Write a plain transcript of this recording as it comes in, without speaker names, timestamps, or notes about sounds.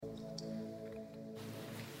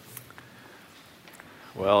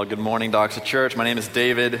Well, good morning, Doxa Church. My name is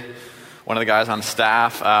David, one of the guys on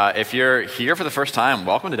staff. If you're here for the first time,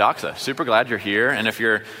 welcome to Doxa. Super glad you're here. And if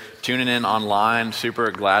you're tuning in online,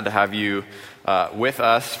 super glad to have you with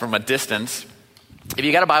us from a distance. If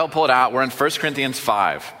you got a Bible, pull it out. We're in 1 Corinthians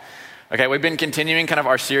 5. Okay, we've been continuing kind of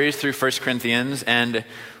our series through 1 Corinthians, and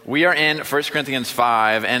we are in 1 Corinthians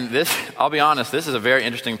 5. And this, I'll be honest, this is a very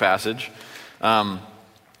interesting passage.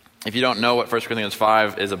 If you don't know what 1 Corinthians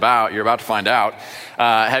 5 is about, you're about to find out.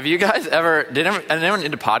 Have you guys anyone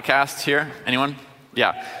into podcasts here? Anyone?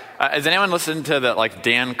 Yeah. Has anyone listened to the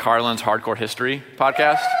Dan Carlin's Hardcore History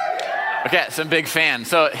podcast? Okay, some big fans.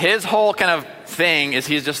 So his whole kind of thing is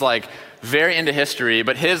he's just very into history,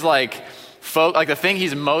 but his the thing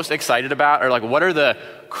he's most excited about are what are the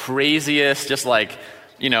craziest,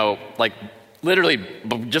 literally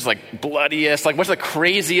just bloodiest, what's the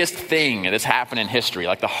craziest thing that's happened in history,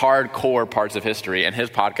 the hardcore parts of history, and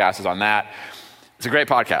his podcast is on that. It's a great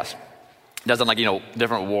podcast. It does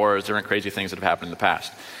different wars, different crazy things that have happened in the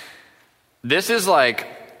past. This is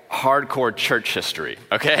hardcore church history,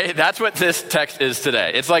 okay? That's what this text is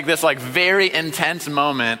today. It's this very intense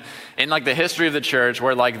moment in the history of the church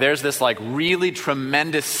where there's this really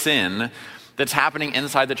tremendous sin that's happening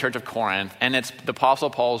inside the church of Corinth, and it's the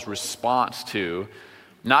Apostle Paul's response to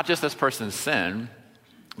not just this person's sin,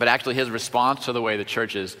 but actually his response to the way the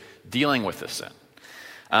church is dealing with this sin.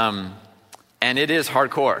 And it is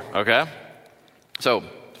hardcore, okay? So,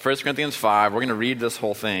 1 Corinthians 5, we're going to read this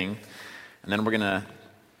whole thing, and then we're going to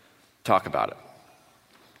talk about it.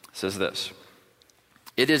 It says this: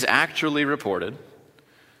 "It is actually reported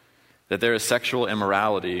that there is sexual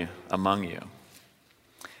immorality among you,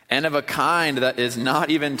 and of a kind that is not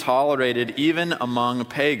even tolerated even among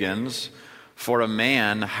pagans, for a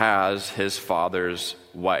man has his father's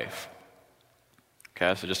wife."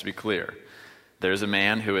 Okay, so just to be clear, there's a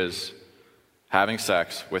man who is having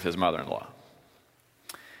sex with his mother-in-law.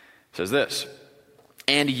 It says this: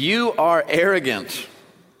 "And you are arrogant.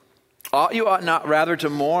 Ought you not rather to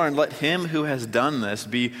mourn? Let him who has done this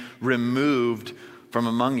be removed from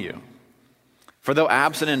among you. For though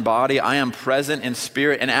absent in body, I am present in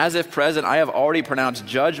spirit, and as if present, I have already pronounced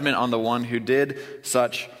judgment on the one who did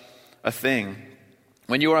such a thing.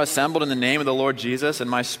 When you are assembled in the name of the Lord Jesus, and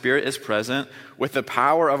my spirit is present, with the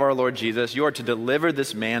power of our Lord Jesus, you are to deliver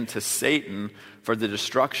this man to Satan for the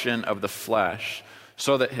destruction of the flesh,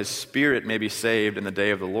 so that his spirit may be saved in the day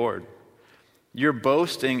of the Lord. Your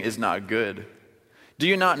boasting is not good. Do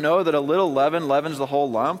you not know that a little leaven leavens the whole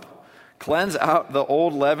lump? Cleanse out the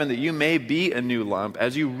old leaven, that you may be a new lump,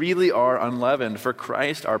 as you really are unleavened. For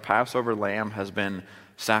Christ, our Passover lamb, has been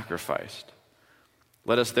sacrificed.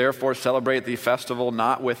 Let us therefore celebrate the festival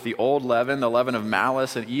not with the old leaven, the leaven of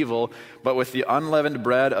malice and evil, but with the unleavened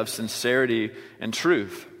bread of sincerity and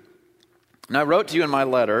truth. And I wrote to you in my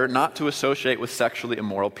letter not to associate with sexually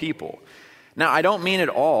immoral people. Now, I don't mean at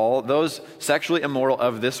all those sexually immoral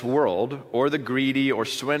of this world, or the greedy, or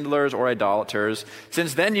swindlers, or idolaters,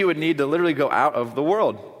 since then you would need to literally go out of the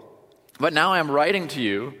world. But now I am writing to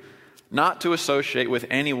you not to associate with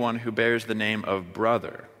anyone who bears the name of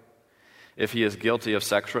brother, if he is guilty of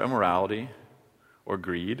sexual immorality, or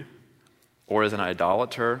greed, or is an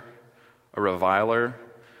idolater, a reviler,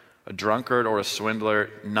 a drunkard, or a swindler,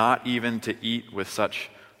 not even to eat with such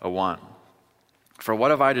a one. For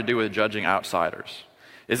what have I to do with judging outsiders?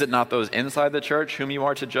 Is it not those inside the church whom you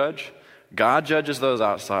are to judge? God judges those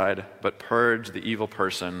outside, but purge the evil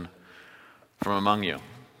person from among you."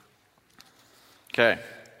 Okay.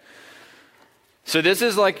 So this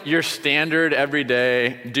is your standard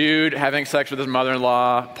everyday dude having sex with his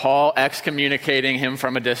mother-in-law, Paul excommunicating him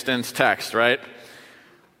from a distance text, right?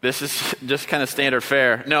 This is just kind of standard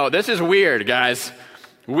fare. No, this is weird, guys.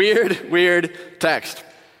 Weird text.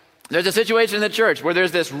 There's a situation in the church where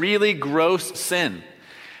there's this really gross sin.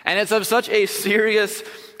 And it's of such a serious,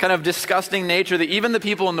 kind of disgusting nature that even the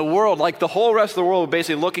people in the world, the whole rest of the world, are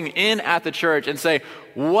basically looking in at the church and say,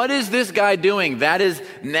 what is this guy doing? That is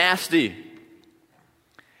nasty.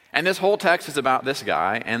 And this whole text is about this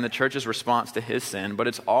guy and the church's response to his sin, but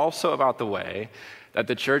it's also about the way that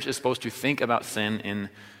the church is supposed to think about sin in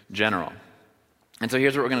general. And so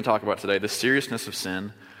here's what we're going to talk about today: the seriousness of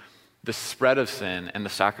sin, the spread of sin, and the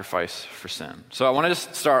sacrifice for sin. So I want to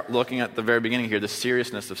just start looking at the very beginning here, the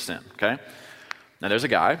seriousness of sin, okay? Now there's a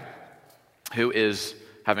guy who is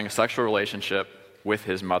having a sexual relationship with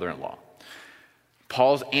his mother-in-law.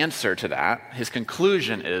 Paul's answer to that, his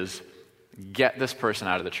conclusion is, get this person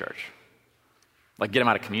out of the church. Get them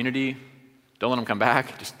out of community, don't let them come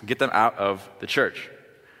back, just get them out of the church.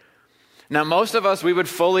 Now most of us, we would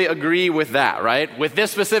fully agree with that, right? With this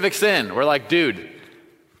specific sin, we're dude,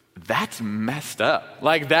 That's messed up.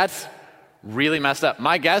 Like, that's really messed up.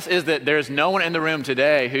 My guess is that there's no one in the room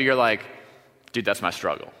today who you're like, dude, that's my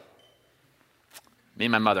struggle. Me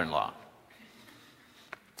and my mother-in-law.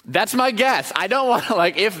 That's my guess. I don't want to,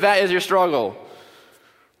 like, if that is your struggle,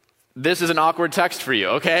 this is an awkward text for you,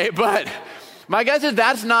 okay? But my guess is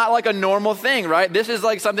that's not like a normal thing, right? This is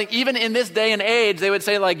like something, even in this day and age, they would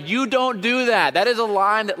say like, you don't do that. That is a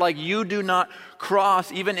line that like you do not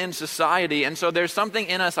cross even in society. And so there's something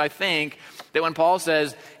in us, I think, that when Paul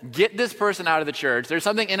says, get this person out of the church, there's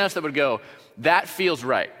something in us that would go, that feels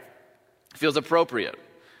right, feels appropriate.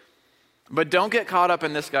 But don't get caught up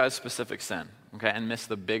in this guy's specific sin, okay, and miss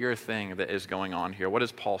the bigger thing that is going on here. What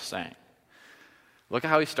is Paul saying? Look at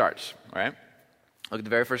how he starts, right? Look at the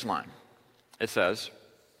very first line. It says,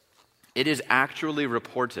 it is actually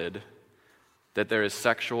reported that there is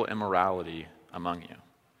sexual immorality among you.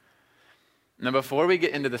 Now, before we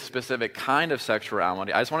get into the specific kind of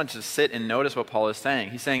sexuality, I just wanted to sit and notice what Paul is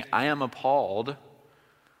saying. He's saying, I am appalled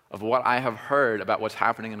of what I have heard about what's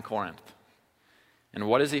happening in Corinth. And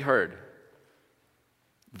what has he heard?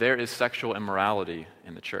 There is sexual immorality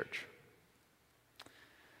in the church.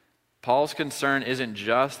 Paul's concern isn't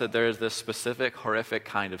just that there is this specific horrific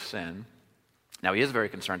kind of sin. Now, he is very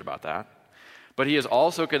concerned about that. But he is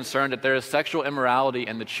also concerned that there is sexual immorality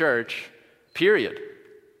in the church, period.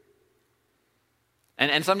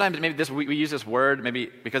 And sometimes maybe we use this word maybe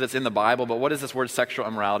because it's in the Bible, but what does this word sexual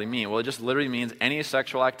immorality mean? Well, it just literally means any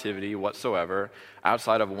sexual activity whatsoever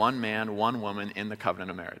outside of one man, one woman in the covenant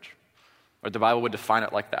of marriage. Or the Bible would define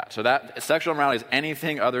it like that. So that sexual immorality is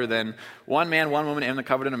anything other than one man, one woman in the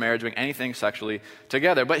covenant of marriage doing anything sexually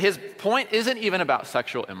together. But his point isn't even about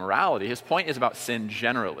sexual immorality. His point is about sin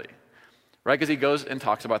generally, right? Because he goes and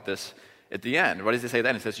talks about this at the end. What does he say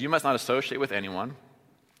then? He says, you must not associate with anyone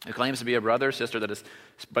who claims to be a brother or sister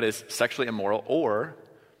but is sexually immoral or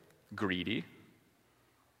greedy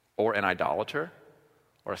or an idolater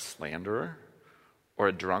or a slanderer or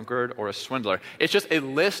a drunkard, or a swindler. It's just a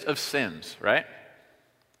list of sins, right?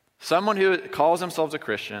 Someone who calls themselves a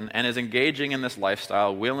Christian and is engaging in this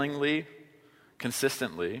lifestyle willingly,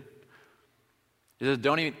 consistently, he says,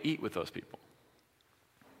 don't even eat with those people.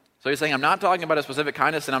 So he's saying, I'm not talking about a specific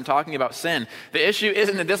kind of sin, I'm talking about sin. The issue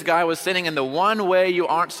isn't that this guy was sinning in the one way you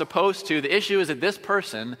aren't supposed to. The issue is that this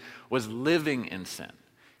person was living in sin.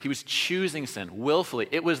 He was choosing sin willfully.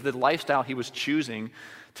 It was the lifestyle he was choosing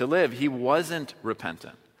to live. He wasn't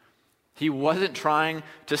repentant. He wasn't trying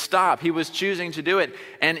to stop. He was choosing to do it.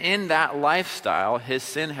 And in that lifestyle, his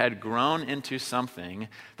sin had grown into something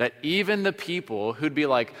that even the people who'd be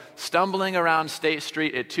like stumbling around State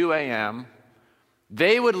Street at 2 a.m.,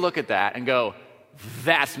 they would look at that and go,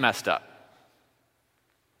 that's messed up.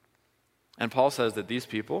 And Paul says that these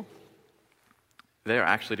people, they are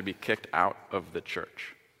actually to be kicked out of the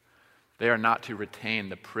church. They are not to retain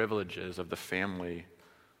the privileges of the family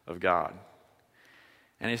of God.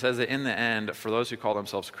 And he says that in the end, for those who call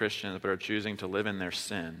themselves Christians but are choosing to live in their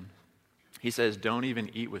sin, he says, don't even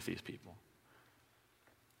eat with these people.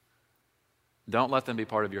 Don't let them be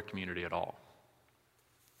part of your community at all.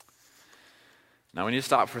 Now we need to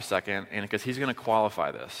stop for a second, and because he's going to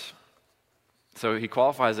qualify this. So he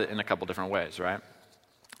qualifies it in a couple different ways, right?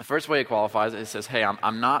 The first way he qualifies it, he says, hey,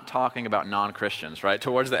 I'm not talking about non-Christians, right?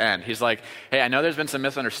 Towards the end, he's like, hey, I know there's been some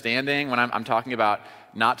misunderstanding when I'm talking about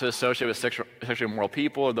not to associate with sexually immoral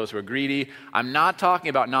people or those who are greedy. I'm not talking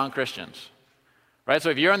about non-Christians, right? So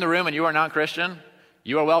if you're in the room and you are non-Christian,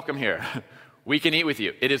 you are welcome here. We can eat with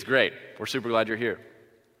you. It is great. We're super glad you're here.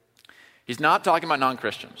 He's not talking about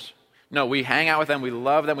non-Christians. No, we hang out with them, we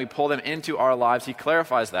love them, we pull them into our lives. He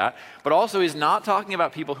clarifies that. But also, he's not talking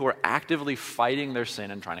about people who are actively fighting their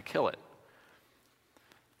sin and trying to kill it.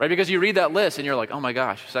 Right? Because you read that list and you're like, oh my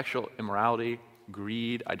gosh, sexual immorality,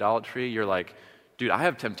 greed, idolatry. You're like, dude, I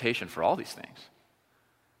have temptation for all these things.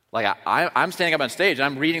 Like, I'm standing up on stage and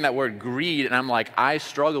I'm reading that word greed and I'm like, I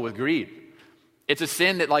struggle with greed. It's a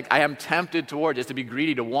sin that like I am tempted towards, is to be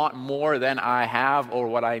greedy, to want more than I have or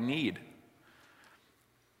what I need.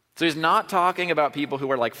 So he's not talking about people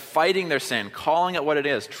who are like fighting their sin, calling it what it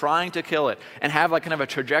is, trying to kill it, and have like kind of a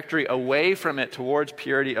trajectory away from it towards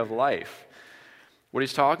purity of life. What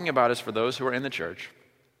he's talking about is for those who are in the church,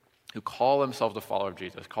 who call themselves a follower of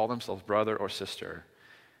Jesus, call themselves brother or sister,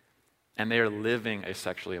 and they are living a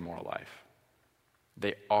sexually immoral life.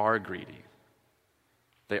 They are greedy.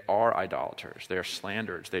 They are idolaters. They are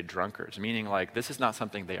slanderers. They're drunkards, meaning like this is not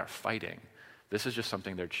something they are fighting. This is just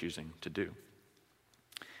something they're choosing to do.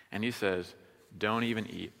 And he says, don't even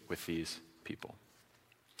eat with these people.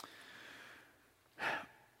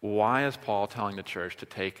 Why is Paul telling the church to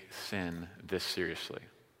take sin this seriously?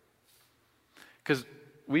 Because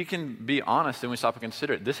we can be honest and we stop and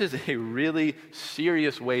consider it. This is a really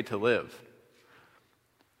serious way to live.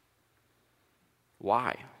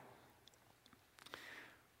 Why?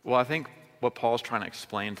 Well, I think what Paul's trying to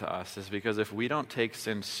explain to us is because if we don't take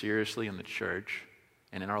sin seriously in the church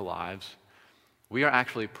and in our lives, we are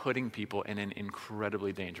actually putting people in an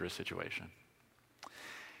incredibly dangerous situation.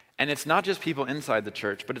 And it's not just people inside the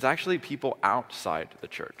church, but it's actually people outside the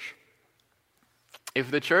church. If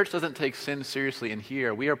the church doesn't take sin seriously in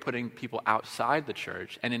here, we are putting people outside the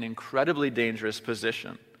church in an incredibly dangerous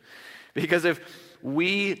position. Because if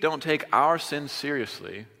we don't take our sin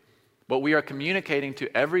seriously, what we are communicating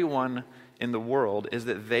to everyone in the world is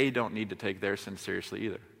that they don't need to take their sin seriously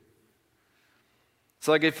either.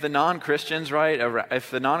 So like if the non-Christians, right,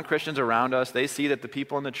 if the non-Christians around us, they see that the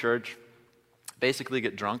people in the church basically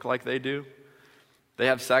get drunk like they do, they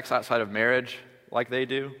have sex outside of marriage like they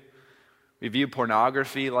do, we view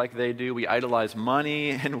pornography like they do, we idolize money,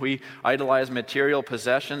 and we idolize material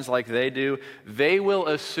possessions like they do, they will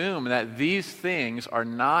assume that these things are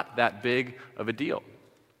not that big of a deal.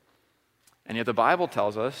 And yet the Bible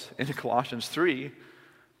tells us in Colossians 3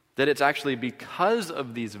 that it's actually because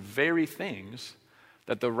of these very things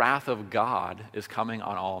that the wrath of God is coming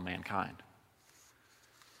on all mankind.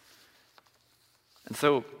 And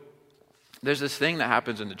so there's this thing that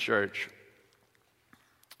happens in the church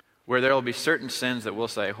where there will be certain sins that we'll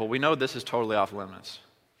say, well, we know this is totally off limits.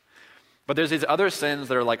 But there's these other sins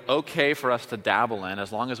that are like okay for us to dabble in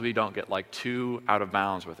as long as we don't get like too out of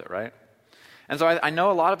bounds with it, right? And so I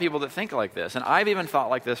know a lot of people that think like this, and I've even thought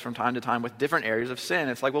like this from time to time with different areas of sin.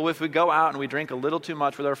 It's like, well, if we go out and we drink a little too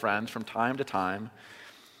much with our friends from time to time,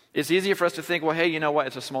 it's easier for us to think, well, hey, you know what?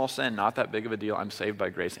 It's a small sin, not that big of a deal. I'm saved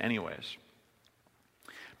by grace anyways.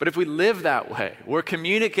 But if we live that way, we're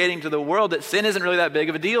communicating to the world that sin isn't really that big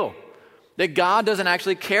of a deal, that God doesn't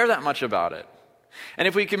actually care that much about it. And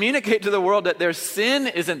if we communicate to the world that their sin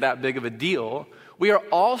isn't that big of a deal, we are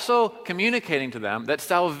also communicating to them that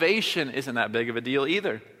salvation isn't that big of a deal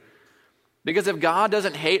either. Because if God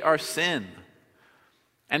doesn't hate our sin,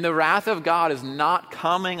 and the wrath of God is not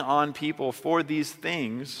coming on people for these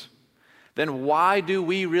things, then why do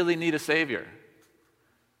we really need a Savior?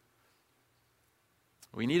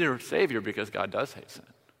 We need a Savior because God does hate sin.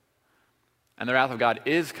 And the wrath of God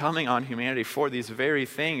is coming on humanity for these very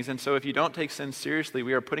things. And so if you don't take sin seriously,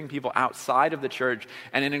 we are putting people outside of the church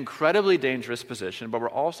in an incredibly dangerous position, but we're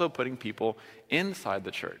also putting people inside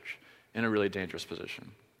the church in a really dangerous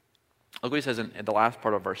position. Look what he says in the last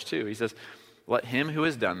part of verse 2. He says, let him who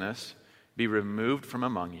has done this be removed from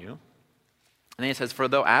among you. And then he says, for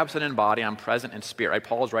though absent in body, I'm present in spirit. Right?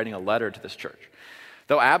 Paul is writing a letter to this church.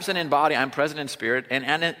 Though absent in body, I'm present in spirit, and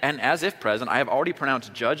as if present, I have already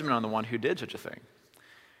pronounced judgment on the one who did such a thing.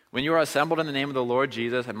 When you are assembled in the name of the Lord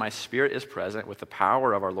Jesus, and my spirit is present with the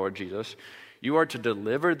power of our Lord Jesus, you are to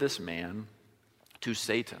deliver this man to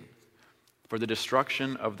Satan for the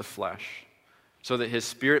destruction of the flesh, so that his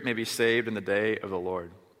spirit may be saved in the day of the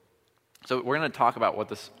Lord. So we're going to talk about what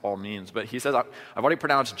this all means, but he says, I've already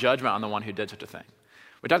pronounced judgment on the one who did such a thing.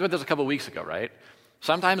 We talked about this a couple weeks ago, right?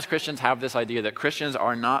 Sometimes Christians have this idea that Christians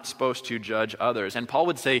are not supposed to judge others. And Paul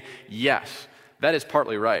would say, yes, that is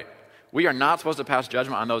partly right. We are not supposed to pass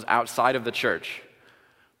judgment on those outside of the church,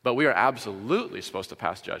 but we are absolutely supposed to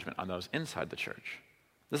pass judgment on those inside the church.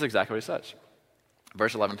 This is exactly what he says.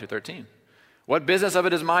 Verse 11 through 13. What business of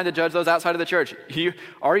it is mine to judge those outside of the church?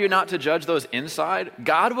 Are you not to judge those inside?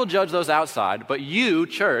 God will judge those outside, but you,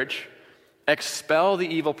 church, expel the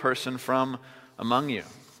evil person from among you.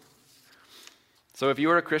 So if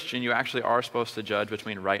you are a Christian, you actually are supposed to judge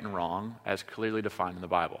between right and wrong as clearly defined in the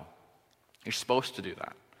Bible. You're supposed to do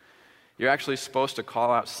that. You're actually supposed to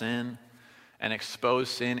call out sin and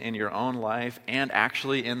expose sin in your own life and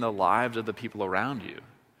actually in the lives of the people around you.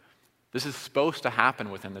 This is supposed to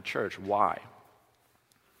happen within the church. Why?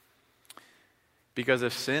 Because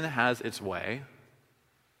if sin has its way,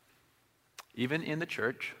 even in the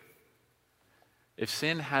church, if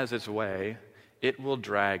sin has its way, it will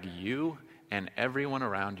drag you and everyone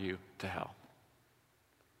around you to hell.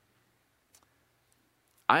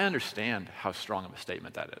 I understand how strong of a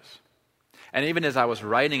statement that is. And even as I was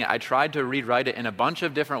writing it, I tried to rewrite it in a bunch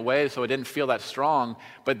of different ways so it didn't feel that strong,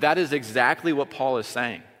 but that is exactly what Paul is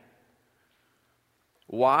saying.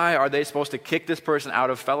 Why are they supposed to kick this person out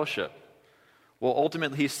of fellowship? Well,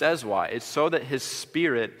 ultimately he says why. It's so that his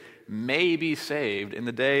spirit may be saved in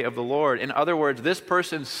the day of the Lord. In other words, this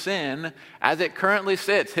person's sin, as it currently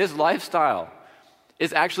sits, his lifestyle,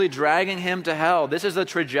 is actually dragging him to hell. This is the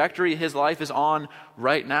trajectory his life is on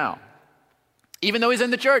right now, even though he's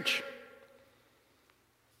in the church.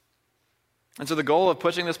 And so the goal of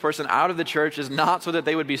pushing this person out of the church is not so that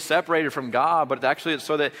they would be separated from God, but actually it's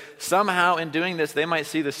so that somehow in doing this, they might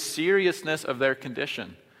see the seriousness of their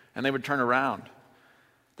condition and they would turn around.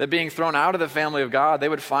 That being thrown out of the family of God, they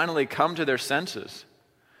would finally come to their senses.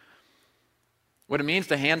 What it means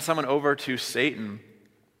to hand someone over to Satan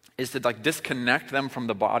is to disconnect them from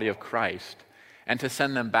the body of Christ and to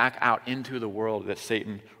send them back out into the world that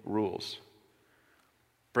Satan rules.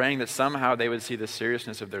 Praying that somehow they would see the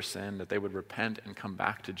seriousness of their sin, that they would repent and come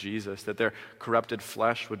back to Jesus, that their corrupted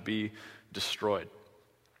flesh would be destroyed.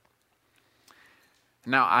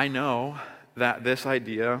 Now, I know that this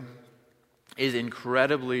idea is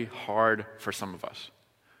incredibly hard for some of us,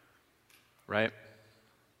 right?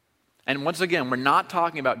 And once again, we're not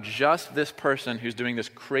talking about just this person who's doing this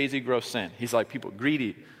crazy, gross sin. He's like people,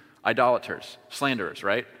 greedy, idolaters, slanderers,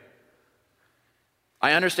 right?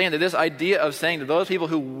 I understand that this idea of saying to those people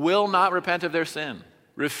who will not repent of their sin,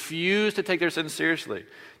 refuse to take their sin seriously,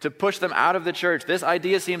 to push them out of the church, this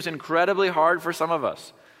idea seems incredibly hard for some of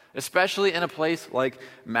us, especially in a place like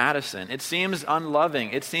Madison. It seems unloving,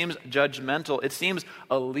 it seems judgmental, it seems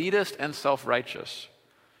elitist and self-righteous.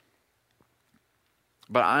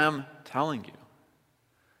 But I am telling you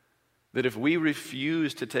that if we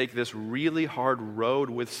refuse to take this really hard road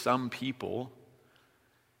with some people,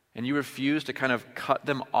 and you refuse to kind of cut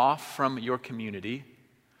them off from your community,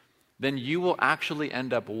 then you will actually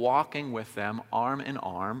end up walking with them arm in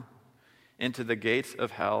arm into the gates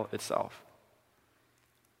of hell itself.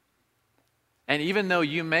 And even though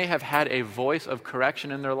you may have had a voice of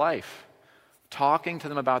correction in their life, talking to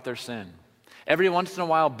them about their sin, every once in a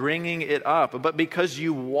while bringing it up, but because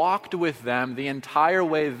you walked with them the entire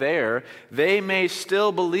way there, they may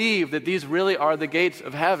still believe that these really are the gates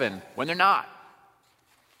of heaven when they're not.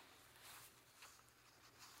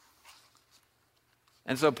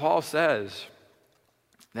 And so Paul says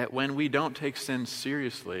that when we don't take sin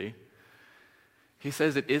seriously, he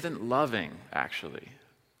says it isn't loving, actually.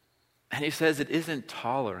 And he says it isn't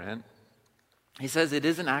tolerant. He says it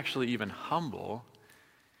isn't actually even humble.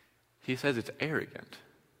 He says it's arrogant.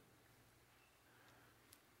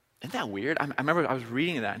 Isn't that weird? I remember I was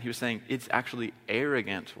reading that and he was saying it's actually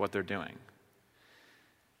arrogant what they're doing.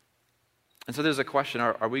 And so there's a question,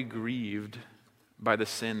 are we grieved by the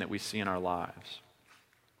sin that we see in our lives?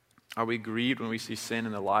 Are we grieved when we see sin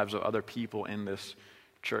in the lives of other people in this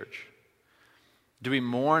church? Do we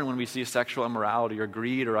mourn when we see sexual immorality or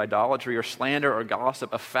greed or idolatry or slander or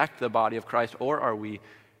gossip affect the body of Christ? Or are we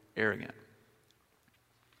arrogant?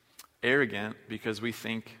 Arrogant because we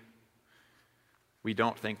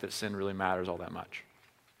don't think that sin really matters all that much.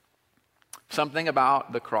 Something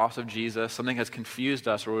about the cross of Jesus, something has confused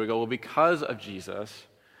us where we go, well, because of Jesus,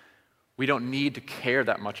 we don't need to care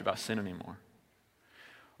that much about sin anymore.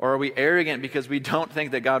 Or are we arrogant because we don't think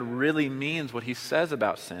that God really means what he says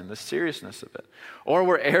about sin, the seriousness of it? Or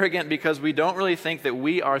we're arrogant because we don't really think that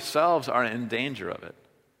we ourselves are in danger of it.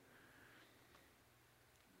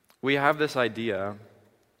 We have this idea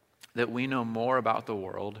that we know more about the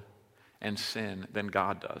world and sin than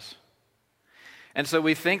God does. And so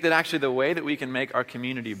we think that actually the way that we can make our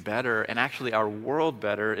community better and actually our world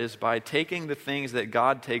better is by taking the things that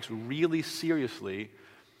God takes really seriously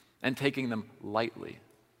and taking them lightly.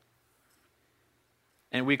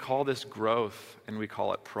 And we call this growth, and we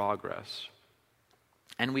call it progress.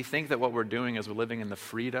 And we think that what we're doing is we're living in the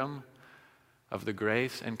freedom of the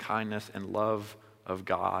grace and kindness and love of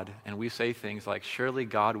God. And we say things like, surely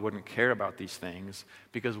God wouldn't care about these things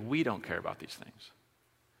because we don't care about these things.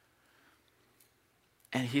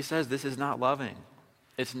 And he says this is not loving.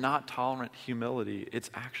 It's not tolerant humility. It's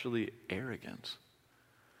actually arrogance.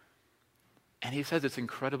 And he says it's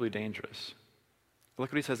incredibly dangerous.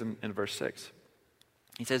 Look what he says in verse 6.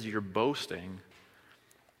 He says, your boasting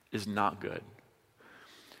is not good.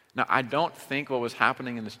 Now, I don't think what was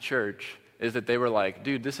happening in this church is that they were like,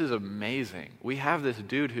 dude, this is amazing. We have this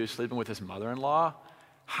dude who's sleeping with his mother-in-law.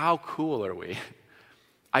 How cool are we?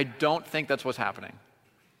 I don't think that's what's happening.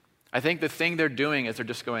 I think the thing they're doing is they're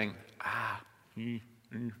just going,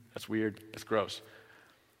 that's weird, that's gross.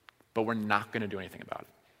 But we're not going to do anything about it.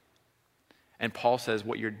 And Paul says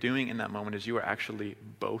what you're doing in that moment is you are actually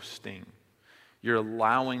boasting. You're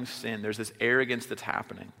allowing sin. There's this arrogance that's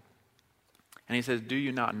happening. And he says, do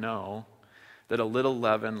you not know that a little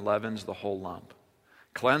leaven leavens the whole lump?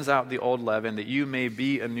 Cleanse out the old leaven that you may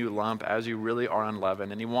be a new lump as you really are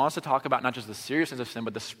unleavened. And he wants to talk about not just the seriousness of sin,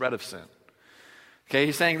 but the spread of sin. Okay,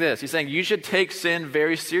 he's saying this. He's saying you should take sin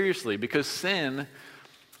very seriously because sin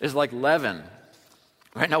is like leaven.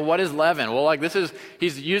 Right now, what is leaven? Well,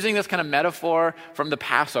 he's using this kind of metaphor from the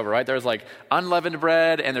Passover, right? There's like unleavened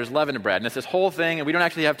bread and there's leavened bread. And it's this whole thing, and we don't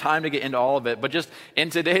actually have time to get into all of it, but just in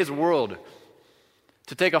today's world,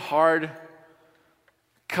 to take a hard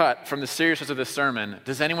cut from the seriousness of this sermon,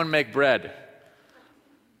 does anyone make bread?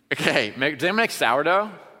 Okay, does anyone make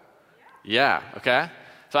sourdough? Yeah, okay.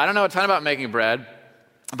 So I don't know a ton about making bread,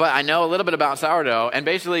 but I know a little bit about sourdough, and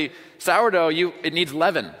basically sourdough, it needs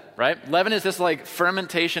leaven. Right? Leaven is this like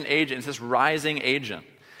fermentation agent. It's this rising agent.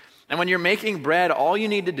 And when you're making bread, all you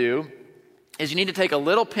need to do is you need to take a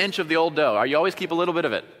little pinch of the old dough. Or you always keep a little bit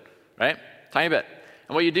of it, right? Tiny bit.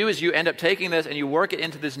 And what you do is you end up taking this and you work it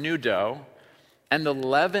into this new dough, and the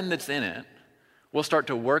leaven that's in it will start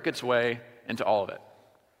to work its way into all of it,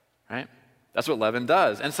 right? That's what leaven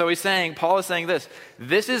does. And so Paul is saying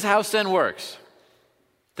this is how sin works.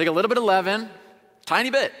 Take a little bit of leaven,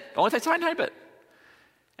 tiny bit, only take a tiny bit.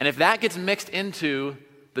 And if that gets mixed into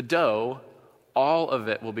the dough, all of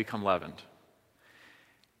it will become leavened.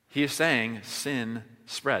 He is saying sin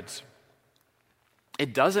spreads.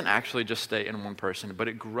 It doesn't actually just stay in one person, but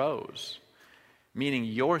it grows, meaning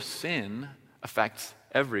your sin affects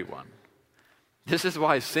everyone. This is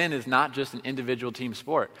why sin is not just an individual team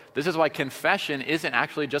sport. This is why confession isn't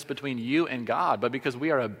actually just between you and God, but because we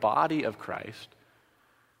are a body of Christ.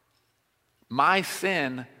 My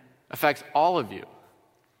sin affects all of you.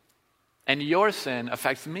 And your sin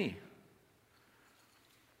affects me.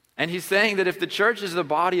 And he's saying that if the church is the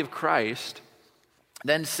body of Christ,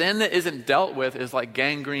 then sin that isn't dealt with is like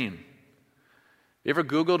gangrene. You ever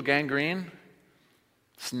Googled gangrene?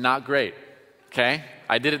 It's not great, okay?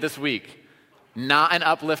 I did it this week. Not an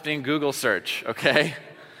uplifting Google search, okay?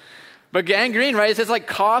 But gangrene, right? It's this like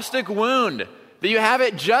caustic wound that you have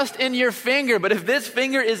it just in your finger. But if this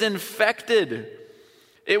finger is infected,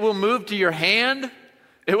 it will move to your hand,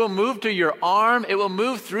 it will move to your arm, it will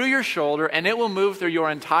move through your shoulder, and it will move through your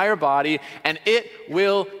entire body, and it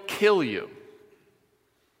will kill you.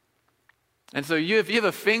 And so if you have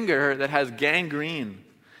a finger that has gangrene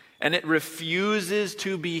and it refuses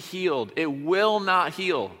to be healed, it will not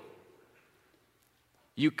heal,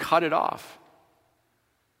 you cut it off.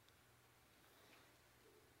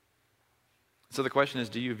 So the question is,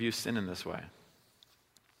 do you view sin in this way?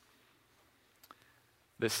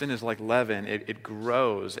 The sin is like leaven, it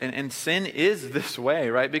grows. And sin is this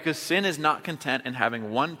way, right? Because sin is not content in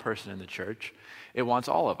having one person in the church. It wants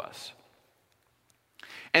all of us.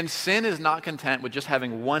 And sin is not content with just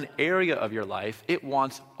having one area of your life. It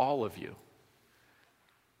wants all of you.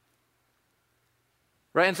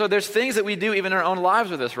 Right? And so there's things that we do even in our own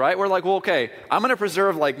lives with this, right? We're like, well, okay, I'm going to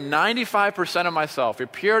preserve like 95% of myself for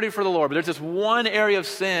purity for the Lord, but there's this one area of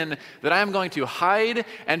sin that I'm going to hide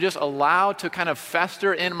and just allow to kind of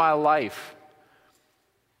fester in my life.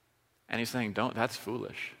 And he's saying, that's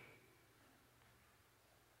foolish.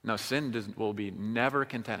 No, sin will be never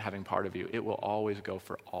content having part of you. It will always go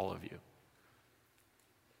for all of you.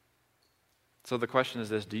 So the question is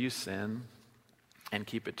this: do you sin and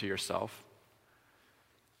keep it to yourself?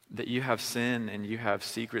 That you have sin and you have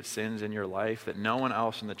secret sins in your life that no one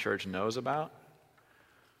else in the church knows about?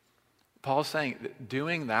 Paul's saying that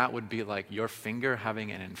doing that would be like your finger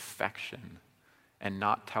having an infection and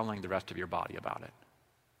not telling the rest of your body about it.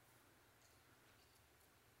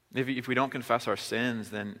 If we don't confess our sins,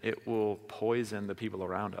 then it will poison the people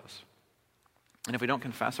around us. And if we don't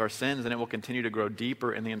confess our sins, then it will continue to grow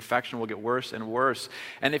deeper and the infection will get worse and worse.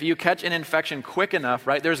 And if you catch an infection quick enough,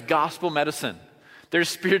 right, there's gospel medicine. There's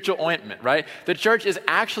spiritual ointment, right? The church is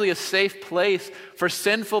actually a safe place for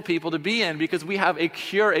sinful people to be in because we have a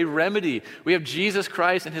cure, a remedy. We have Jesus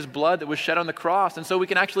Christ and his blood that was shed on the cross. And so we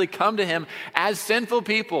can actually come to him as sinful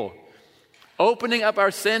people, opening up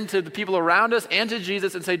our sin to the people around us and to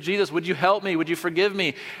Jesus and say, Jesus, would you help me? Would you forgive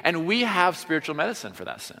me? And we have spiritual medicine for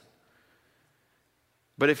that sin.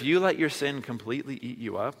 But if you let your sin completely eat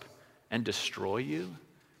you up and destroy you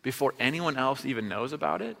before anyone else even knows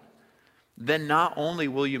about it, then not only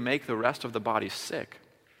will you make the rest of the body sick,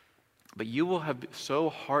 but you will have so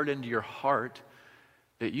hardened your heart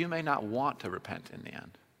that you may not want to repent in the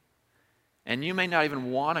end. And you may not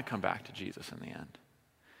even want to come back to Jesus in the end.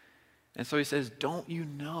 And so he says, don't you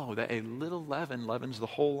know that a little leaven leavens the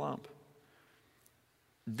whole lump?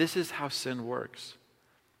 This is how sin works.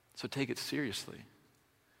 So take it seriously.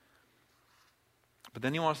 But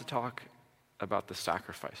then he wants to talk about the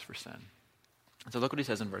sacrifice for sin. So look what he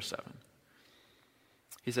says in verse 7.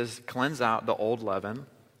 He says, cleanse out the old leaven,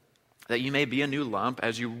 that you may be a new lump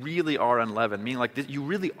as you really are unleavened. Meaning like you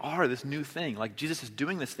really are this new thing. Like Jesus is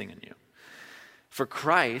doing this thing in you. For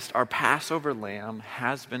Christ, our Passover lamb,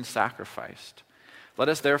 has been sacrificed. Let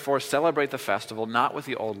us therefore celebrate the festival, not with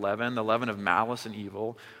the old leaven, the leaven of malice and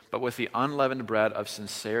evil, but with the unleavened bread of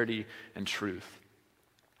sincerity and truth.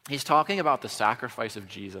 He's talking about the sacrifice of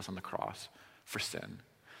Jesus on the cross for sin.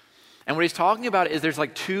 And what he's talking about is it's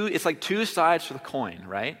like two sides to the coin,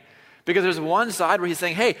 right? Because there's one side where he's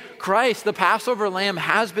saying, hey, Christ, the Passover lamb,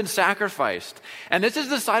 has been sacrificed. And this is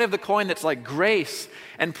the side of the coin that's like grace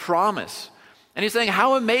and promise. And he's saying,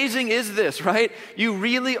 how amazing is this, right? You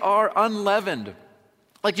really are unleavened.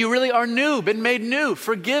 Like you really are new, been made new,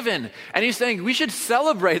 forgiven. And he's saying we should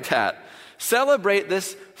celebrate that. Celebrate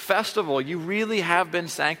this festival. You really have been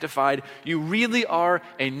sanctified. You really are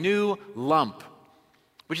a new lump,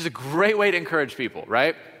 which is a great way to encourage people,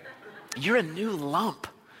 right? You're a new lump.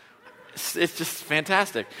 It's just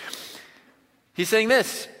fantastic. He's saying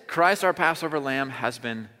this, Christ, our Passover lamb, has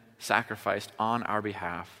been sacrificed on our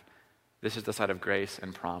behalf. This is the side of grace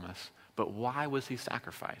and promise. But why was he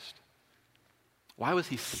sacrificed? Why was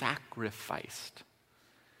he sacrificed?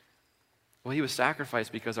 Well, he was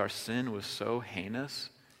sacrificed because our sin was so heinous,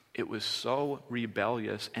 it was so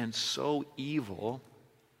rebellious and so evil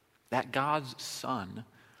that God's Son,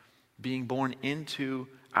 being born into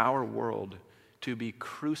our world to be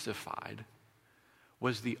crucified,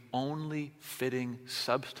 was the only fitting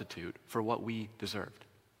substitute for what we deserved.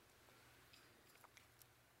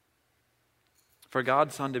 For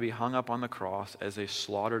God's Son to be hung up on the cross as a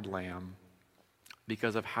slaughtered lamb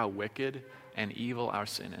because of how wicked and evil our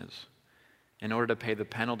sin is, in order to pay the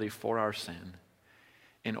penalty for our sin,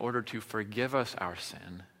 in order to forgive us our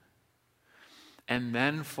sin, and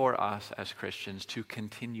then for us as Christians to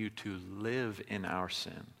continue to live in our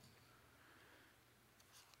sin.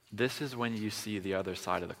 This is when you see the other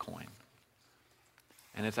side of the coin.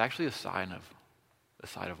 And it's actually a sign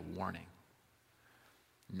of warning,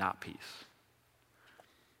 not peace.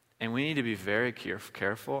 And we need to be very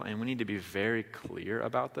careful, and we need to be very clear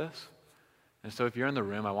about this. And so if you're in the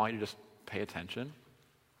room, I want you to just pay attention.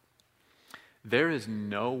 There is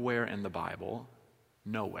nowhere in the Bible,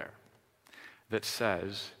 nowhere, that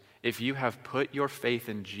says if you have put your faith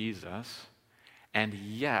in Jesus and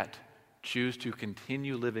yet choose to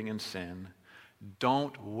continue living in sin,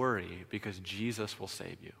 don't worry because Jesus will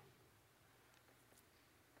save you.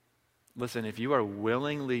 Listen, if you are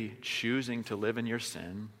willingly choosing to live in your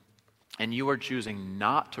sin, and you are choosing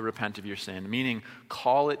not to repent of your sin, meaning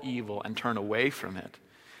call it evil and turn away from it,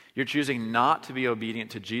 you're choosing not to be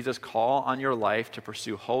obedient to Jesus' call on your life to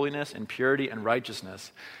pursue holiness and purity and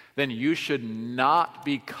righteousness, then you should not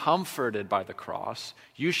be comforted by the cross.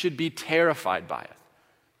 You should be terrified by it.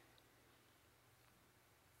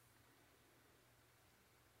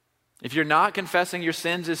 If you're not confessing your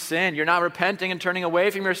sins as sin, you're not repenting and turning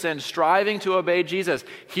away from your sins, striving to obey Jesus,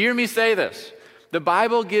 hear me say this. The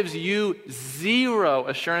Bible gives you zero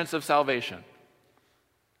assurance of salvation.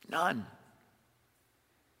 None.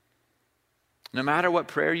 No matter what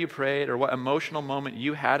prayer you prayed or what emotional moment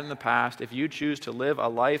you had in the past, if you choose to live a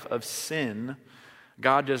life of sin,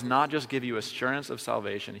 God does not just give you assurance of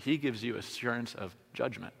salvation, He gives you assurance of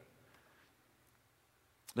judgment.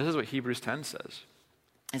 This is what Hebrews 10 says.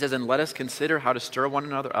 It says, and let us consider how to stir one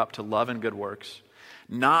another up to love and good works,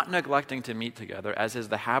 not neglecting to meet together, as is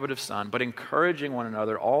the habit of some, but encouraging one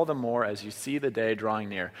another all the more as you see the day drawing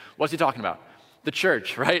near. What's he talking about? The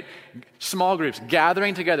church, right? Small groups,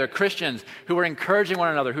 gathering together, Christians who are encouraging one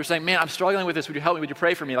another, who are saying, man, I'm struggling with this. Would you help me? Would you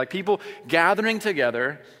pray for me? Like people gathering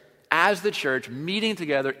together as the church, meeting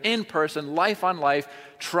together in person, life on life,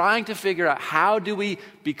 trying to figure out how do we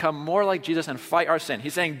become more like Jesus and fight our sin.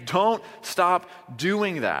 He's saying, don't stop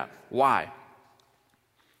doing that. Why?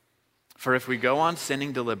 For if we go on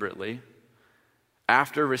sinning deliberately,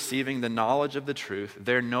 after receiving the knowledge of the truth,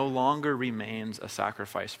 there no longer remains a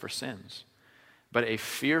sacrifice for sins, but a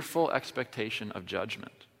fearful expectation of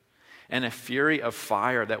judgment and a fury of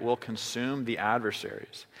fire that will consume the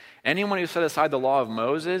adversaries. Anyone who set aside the law of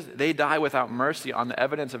Moses, they die without mercy on the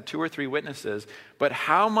evidence of 2 or 3 witnesses. But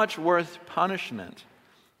how much worse punishment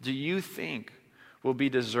do you think will be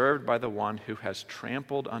deserved by the one who has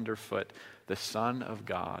trampled underfoot the Son of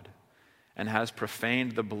God and has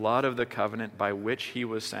profaned the blood of the covenant by which he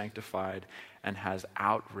was sanctified and has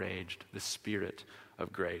outraged the Spirit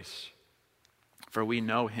of grace? For we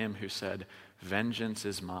know him who said, vengeance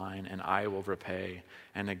is mine, and I will repay.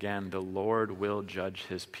 And again, the Lord will judge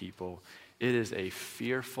his people. It is a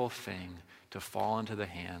fearful thing to fall into the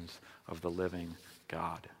hands of the living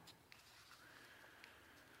God.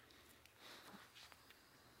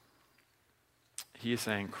 He is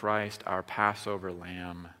saying, Christ, our Passover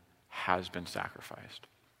lamb, has been sacrificed.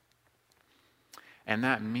 And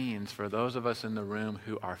that means for those of us in the room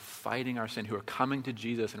who are fighting our sin, who are coming to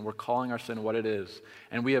Jesus and we're calling our sin what it is,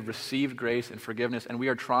 and we have received grace and forgiveness, and we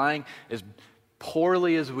are trying as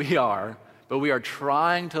poorly as we are, but we are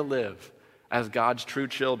trying to live as God's true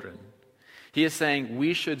children. He is saying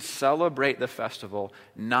we should celebrate the festival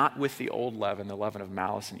not with the old leaven, the leaven of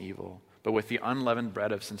malice and evil, but with the unleavened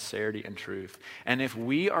bread of sincerity and truth. And if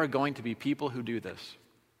we are going to be people who do this,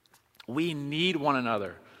 we need one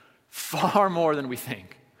another far more than we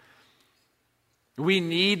think. We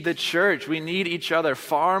need the church. We need each other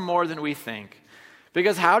far more than we think.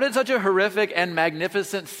 Because how did such a horrific and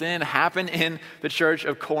magnificent sin happen in the church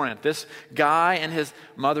of Corinth? This guy and his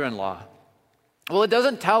mother-in-law. Well, it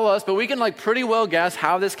doesn't tell us, but we can pretty well guess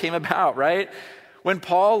how this came about, right? When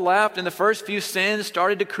Paul left and the first few sins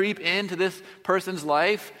started to creep into this person's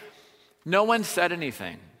life, no one said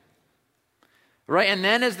anything. Right? And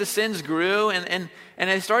then as the sins grew and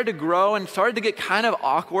they started to grow and started to get kind of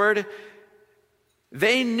awkward,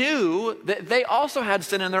 they knew that they also had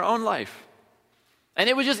sin in their own life. And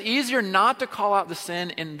it was just easier not to call out the sin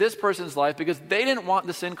in this person's life because they didn't want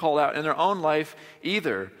the sin called out in their own life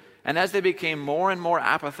either. And as they became more and more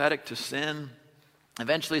apathetic to sin,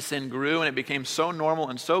 eventually sin grew and it became so normal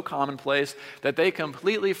and so commonplace that they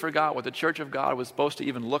completely forgot what the church of God was supposed to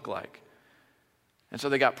even look like. And so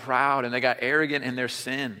they got proud and they got arrogant in their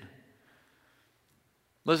sin.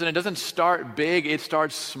 Listen, it doesn't start big, it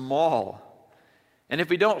starts small. And if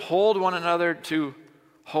we don't hold one another to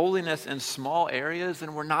holiness in small areas,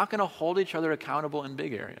 then we're not going to hold each other accountable in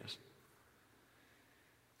big areas.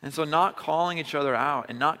 And so not calling each other out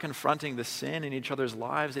and not confronting the sin in each other's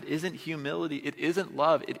lives, it isn't humility, it isn't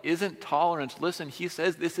love, it isn't tolerance. Listen, he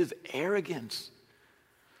says this is arrogance.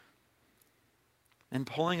 And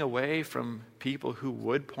pulling away from people who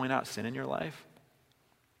would point out sin in your life,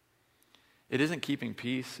 it isn't keeping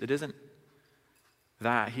peace. It isn't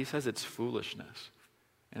that. He says it's foolishness.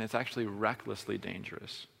 And it's actually recklessly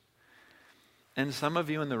dangerous. And some of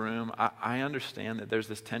you in the room, I understand that there's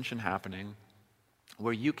this tension happening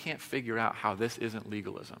where you can't figure out how this isn't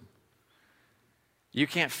legalism. You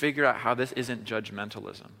can't figure out how this isn't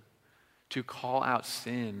judgmentalism. To call out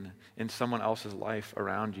sin in someone else's life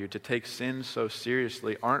around you, to take sin so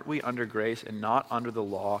seriously. Aren't we under grace and not under the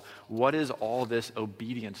law? What is all this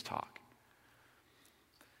obedience talk?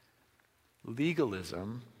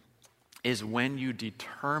 Legalism is when you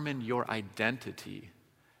determine your identity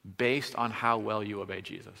based on how well you obey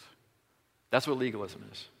Jesus. That's what legalism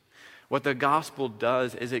is. What the gospel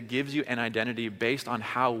does is it gives you an identity based on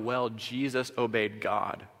how well Jesus obeyed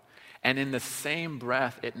God. And in the same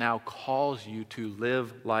breath, it now calls you to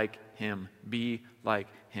live like him, be like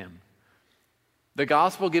him. The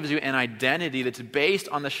gospel gives you an identity that's based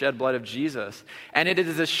on the shed blood of Jesus. And it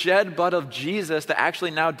is the shed blood of Jesus that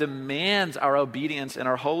actually now demands our obedience and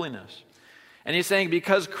our holiness. And he's saying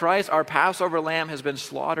because Christ, our Passover lamb, has been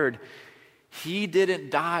slaughtered, he didn't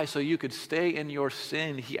die so you could stay in your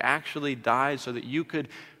sin. He actually died so that you could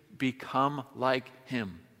become like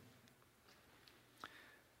him.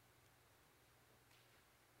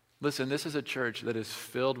 Listen, this is a church that is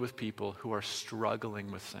filled with people who are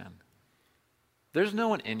struggling with sin. There's no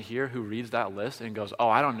one in here who reads that list and goes, oh,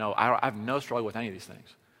 I don't know. I have no struggle with any of these things.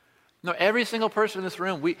 No, every single person in this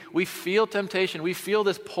room, we feel temptation. We feel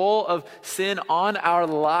this pull of sin on our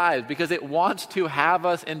lives because it wants to have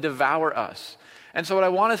us and devour us. And so what I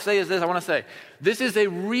want to say is this. I want to say, this is a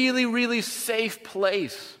really, really safe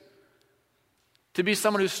place to be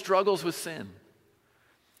someone who struggles with sin.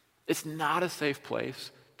 It's not a safe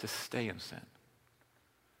place to stay in sin.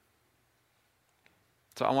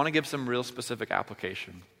 So I want to give some real specific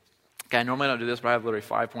application. Okay, I normally don't do this, but I have literally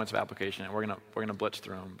 5 points of application, and we're gonna blitz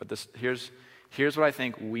through them. But here's what I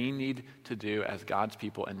think we need to do as God's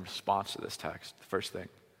people in response to this text. The first thing,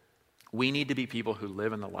 we need to be people who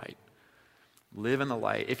live in the light. Live in the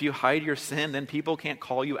light. If you hide your sin, then people can't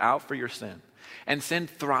call you out for your sin. And sin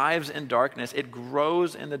thrives in darkness. It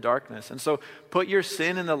grows in the darkness. And so put your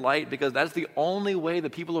sin in the light because that's the only way the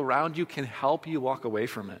people around you can help you walk away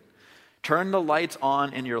from it. Turn the lights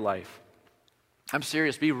on in your life. I'm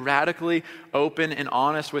serious. Be radically open and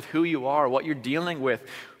honest with who you are, what you're dealing with,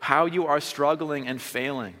 how you are struggling and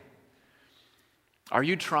failing. Are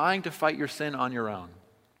you trying to fight your sin on your own?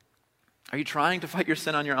 Are you trying to fight your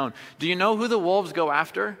sin on your own? Do you know who the wolves go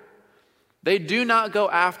after? They do not go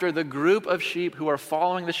after the group of sheep who are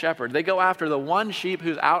following the shepherd. They go after the one sheep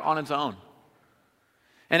who's out on its own.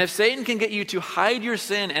 And if Satan can get you to hide your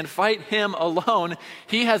sin and fight him alone,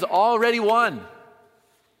 he has already won.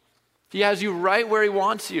 He has you right where he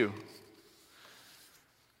wants you.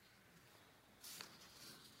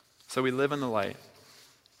 So we live in the light.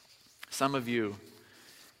 Some of you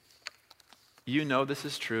you know this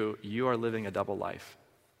is true. You are living a double life.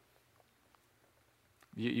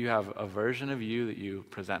 You have a version of you that you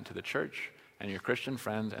present to the church and your Christian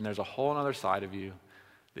friends, and there's a whole other side of you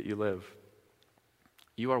that you live.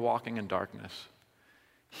 You are walking in darkness.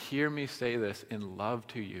 Hear me say this in love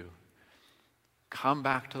to you. Come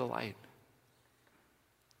back to the light.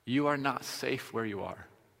 You are not safe where you are.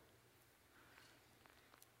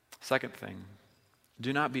 Second thing,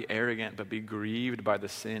 do not be arrogant, but be grieved by the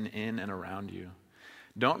sin in and around you.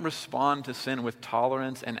 Don't respond to sin with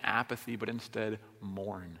tolerance and apathy, but instead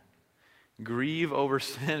mourn. Grieve over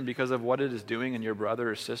sin because of what it is doing in your brother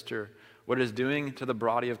or sister, what it is doing to the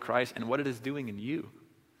body of Christ, and what it is doing in you.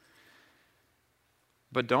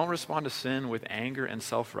 But don't respond to sin with anger and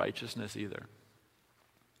self-righteousness either.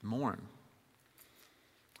 Mourn.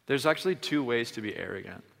 There's actually two ways to be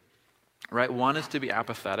arrogant, right? One is to be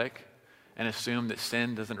apathetic and assume that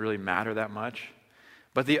sin doesn't really matter that much.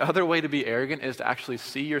 But the other way to be arrogant is to actually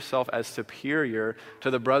see yourself as superior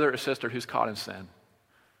to the brother or sister who's caught in sin.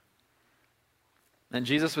 And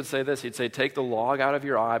Jesus would say this, he'd say, take the log out of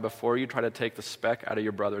your eye before you try to take the speck out of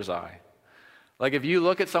your brother's eye. Like if you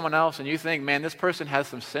look at someone else and you think, man, this person has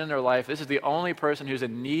some sin in their life, this is the only person who's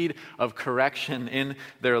in need of correction in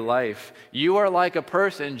their life. You are like a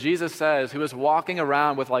person, Jesus says, who is walking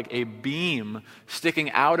around with like a beam sticking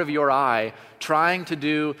out of your eye, trying to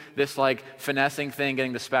do this like finessing thing,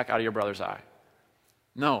 getting the speck out of your brother's eye.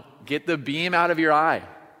 No, get the beam out of your eye.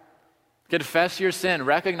 Confess your sin.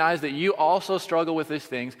 Recognize that you also struggle with these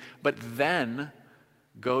things, but then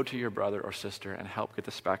go to your brother or sister and help get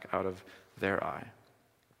the speck out of their eye.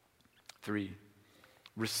 3,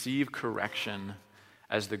 receive correction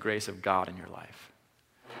as the grace of God in your life.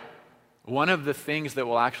 One of the things that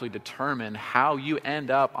will actually determine how you end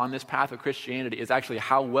up on this path of Christianity is actually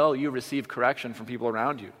how well you receive correction from people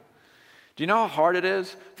around you. Do you know how hard it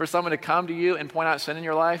is for someone to come to you and point out sin in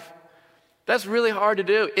your life? That's really hard to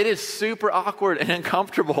do. It is super awkward and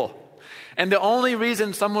uncomfortable. And the only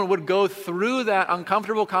reason someone would go through that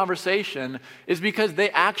uncomfortable conversation is because they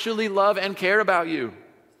actually love and care about you.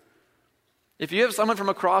 If you have someone from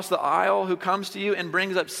across the aisle who comes to you and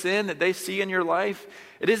brings up sin that they see in your life,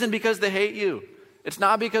 it isn't because they hate you. It's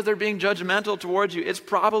not because they're being judgmental towards you. It's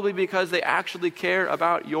probably because they actually care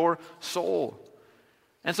about your soul.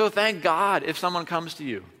 And so thank God if someone comes to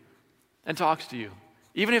you and talks to you,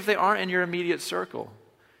 even if they aren't in your immediate circle,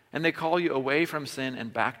 and they call you away from sin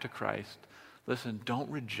and back to Christ. Listen,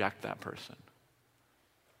 don't reject that person.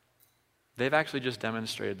 They've actually just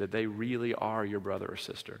demonstrated that they really are your brother or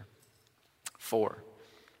sister. 4,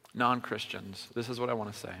 non-Christians. This is what I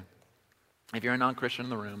want to say. If you're a non-Christian in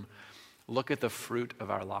the room, look at the fruit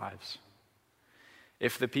of our lives.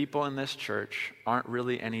 If the people in this church aren't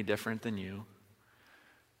really any different than you,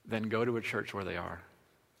 then go to a church where they are.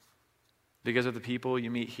 Because if the people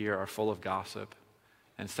you meet here are full of gossip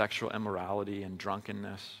and sexual immorality and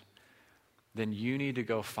drunkenness, then you need to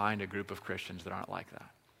go find a group of Christians that aren't like that.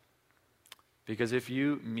 Because if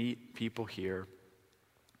you meet people here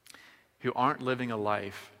who aren't living a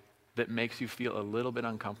life that makes you feel a little bit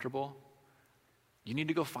uncomfortable, you need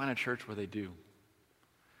to go find a church where they do.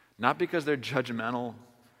 Not because they're judgmental,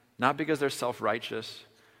 not because they're self-righteous,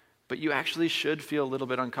 but you actually should feel a little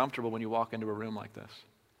bit uncomfortable when you walk into a room like this.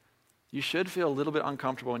 You should feel a little bit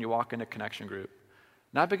uncomfortable when you walk into a connection group.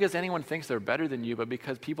 Not because anyone thinks they're better than you, but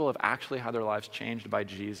because people have actually had their lives changed by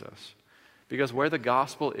Jesus. Because where the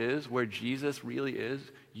gospel is, where Jesus really is,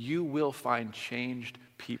 you will find changed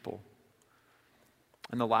people.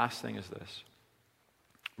 And the last thing is this.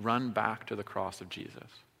 Run back to the cross of Jesus.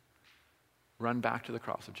 Run back to the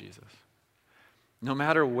cross of Jesus. No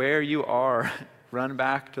matter where you are, run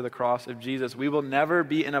back to the cross of Jesus. We will never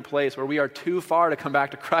be in a place where we are too far to come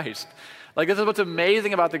back to Christ. Like, this is what's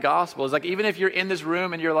amazing about the gospel. Is like, even if you're in this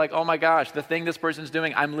room and you're like, oh my gosh, the thing this person's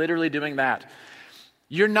doing, I'm literally doing that.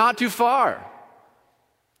 You're not too far.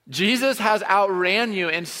 Jesus has outran you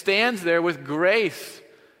and stands there with grace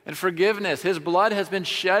and forgiveness. His blood has been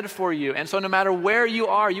shed for you. And so no matter where you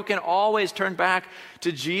are, you can always turn back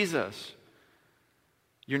to Jesus.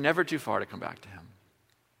 You're never too far to come back to him.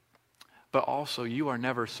 But also, you are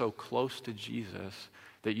never so close to Jesus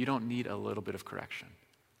that you don't need a little bit of correction.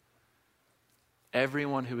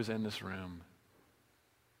 Everyone who is in this room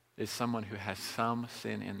is someone who has some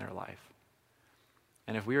sin in their life.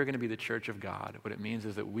 And if we are going to be the church of God, what it means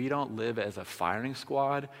is that we don't live as a firing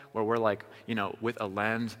squad where we're like, with a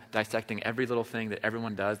lens dissecting every little thing that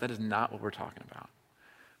everyone does. That is not what we're talking about.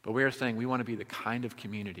 But we are saying we want to be the kind of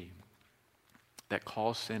community that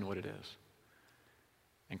calls sin what it is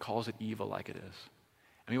and calls it evil like it is.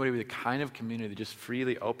 And we want to be the kind of community that just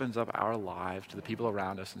freely opens up our lives to the people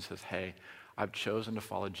around us and says, hey, I've chosen to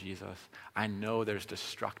follow Jesus. I know there's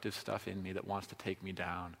destructive stuff in me that wants to take me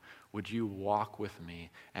down. Would you walk with me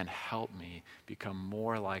and help me become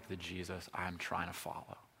more like the Jesus I'm trying to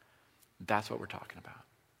follow? That's what we're talking about.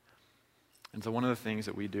 And so one of the things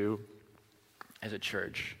that we do as a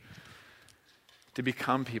church to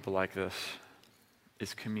become people like this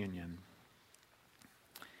is communion.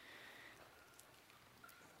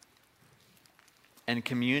 And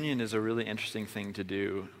communion is a really interesting thing to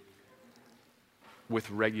do with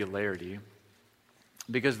regularity,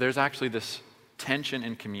 because there's actually this tension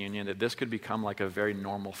in communion that this could become like a very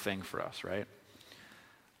normal thing for us, right?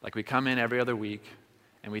 Like we come in every other week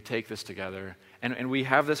and we take this together, and we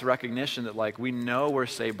have this recognition that like we know we're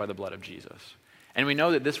saved by the blood of Jesus. And we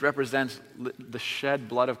know that this represents the shed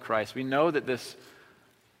blood of Christ. We know that this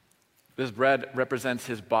bread represents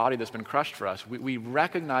his body that's been crushed for us. We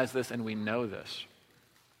recognize this and we know this.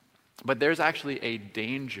 But there's actually a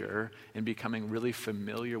danger in becoming really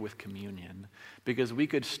familiar with communion, because we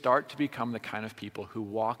could start to become the kind of people who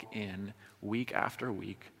walk in week after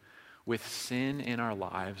week with sin in our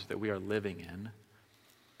lives that we are living in,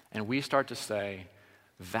 and we start to say,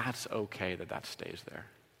 that's okay that stays there.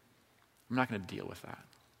 I'm not going to deal with that.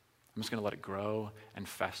 I'm just going to let it grow and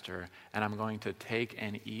fester, and I'm going to take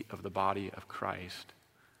and eat of the body of Christ,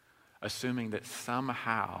 assuming that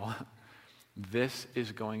somehow this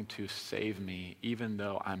is going to save me, even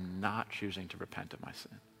though I'm not choosing to repent of my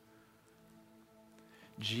sin.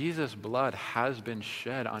 Jesus' blood has been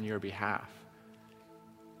shed on your behalf.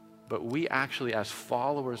 But we actually, as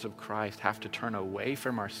followers of Christ, have to turn away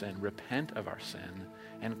from our sin, repent of our sin,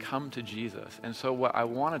 and come to Jesus. And so what I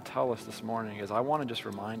want to tell us this morning is I want to just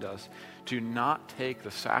remind us to not take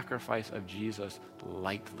the sacrifice of Jesus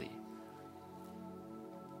lightly.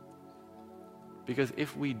 Because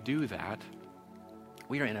if we do that,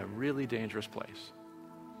 we are in a really dangerous place.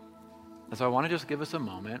 And so I want to just give us a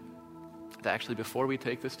moment to actually, before we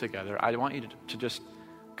take this together, I want you to just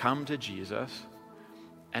come to Jesus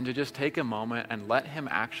and to just take a moment and let him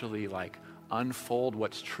actually like unfold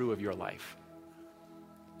what's true of your life.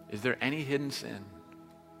 Is there any hidden sin?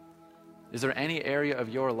 Is there any area of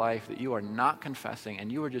your life that you are not confessing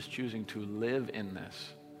and you are just choosing to live in this?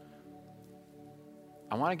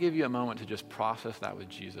 I want to give you a moment to just process that with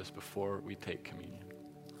Jesus before we take communion.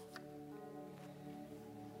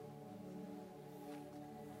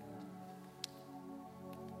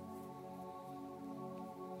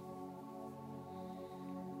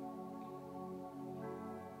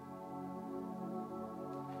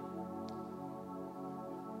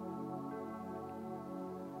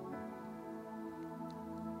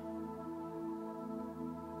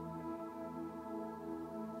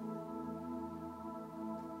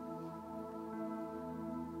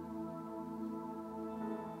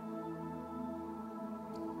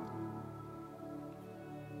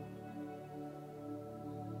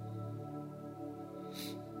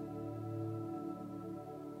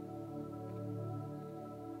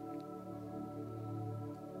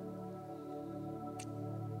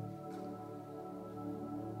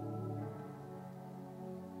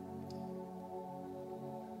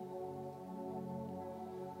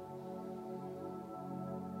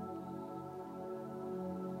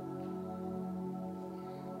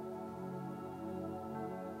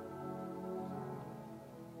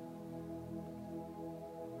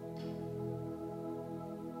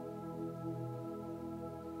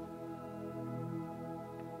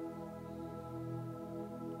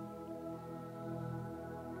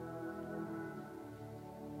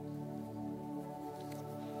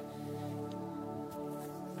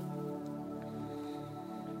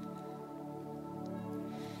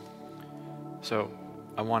 So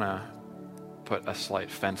I want to put a slight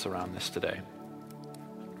fence around this today.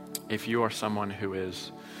 If you are someone who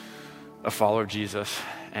is a follower of Jesus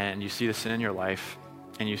and you see the sin in your life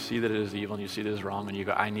and you see that it is evil and you see that it is wrong and you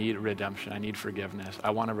go, I need redemption, I need forgiveness,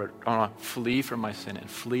 I want to flee from my sin and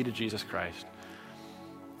flee to Jesus Christ,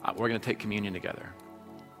 we're going to take communion together.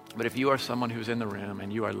 But if you are someone who's in the room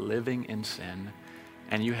and you are living in sin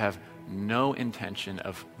and you have no intention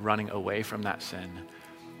of running away from that sin,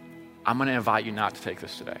 I'm going to invite you not to take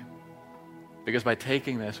this today. Because by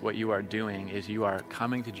taking this, what you are doing is you are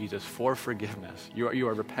coming to Jesus for forgiveness. You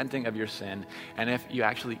are repenting of your sin. And if you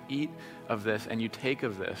actually eat of this and you take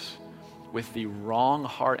of this with the wrong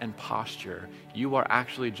heart and posture, you are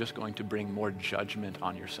actually just going to bring more judgment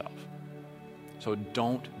on yourself. So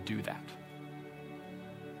don't do that.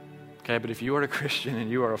 Okay, but if you are a Christian and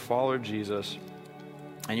you are a follower of Jesus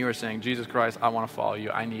and you are saying, Jesus Christ, I want to follow you.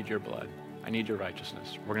 I need your blood. I need your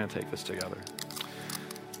righteousness. We're going to take this together.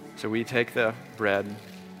 So we take the bread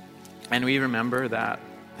and we remember that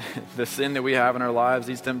the sin that we have in our lives,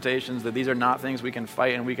 these temptations, that these are not things we can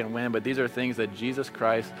fight and we can win, but these are things that Jesus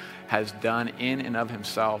Christ has done in and of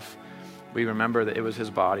himself. We remember that it was his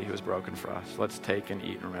body who was broken for us. Let's take and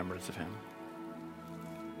eat in remembrance of him.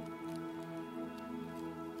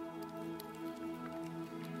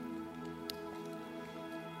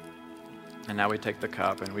 And now we take the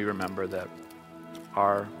cup and we remember that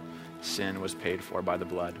our sin was paid for by the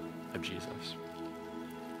blood of Jesus.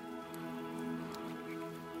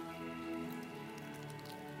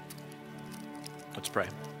 Let's pray.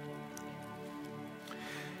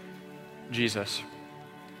 Jesus,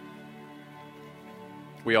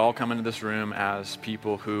 we all come into this room as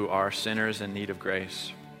people who are sinners in need of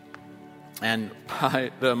grace. And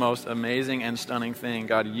by the most amazing and stunning thing,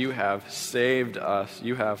 God, you have saved us.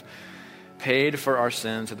 You have paid for our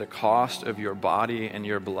sins at the cost of your body and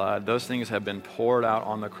your blood. Those things have been poured out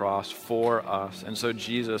on the cross for us. And so,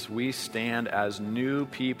 Jesus, we stand as new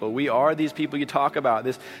people. We are these people you talk about,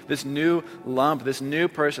 this new lump, this new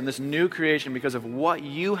person, this new creation because of what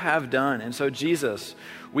you have done. And so, Jesus,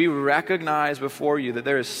 we recognize before you that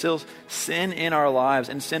there is still sin in our lives,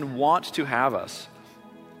 and sin wants to have us.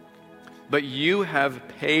 But you have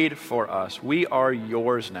paid for us. We are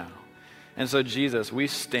yours now. And so, Jesus, we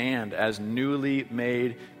stand as newly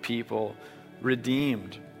made people,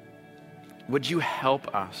 redeemed. Would you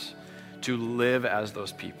help us to live as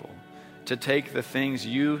those people, to take the things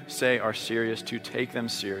you say are serious, to take them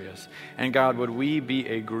serious? And God, would we be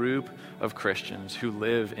a group of Christians who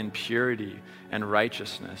live in purity and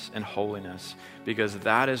righteousness and holiness, because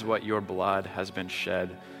that is what your blood has been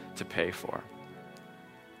shed to pay for.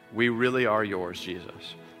 We really are yours,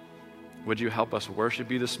 Jesus. Would you help us worship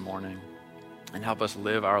you this morning? And help us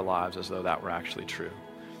live our lives as though that were actually true.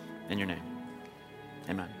 In your name,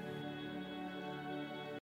 amen.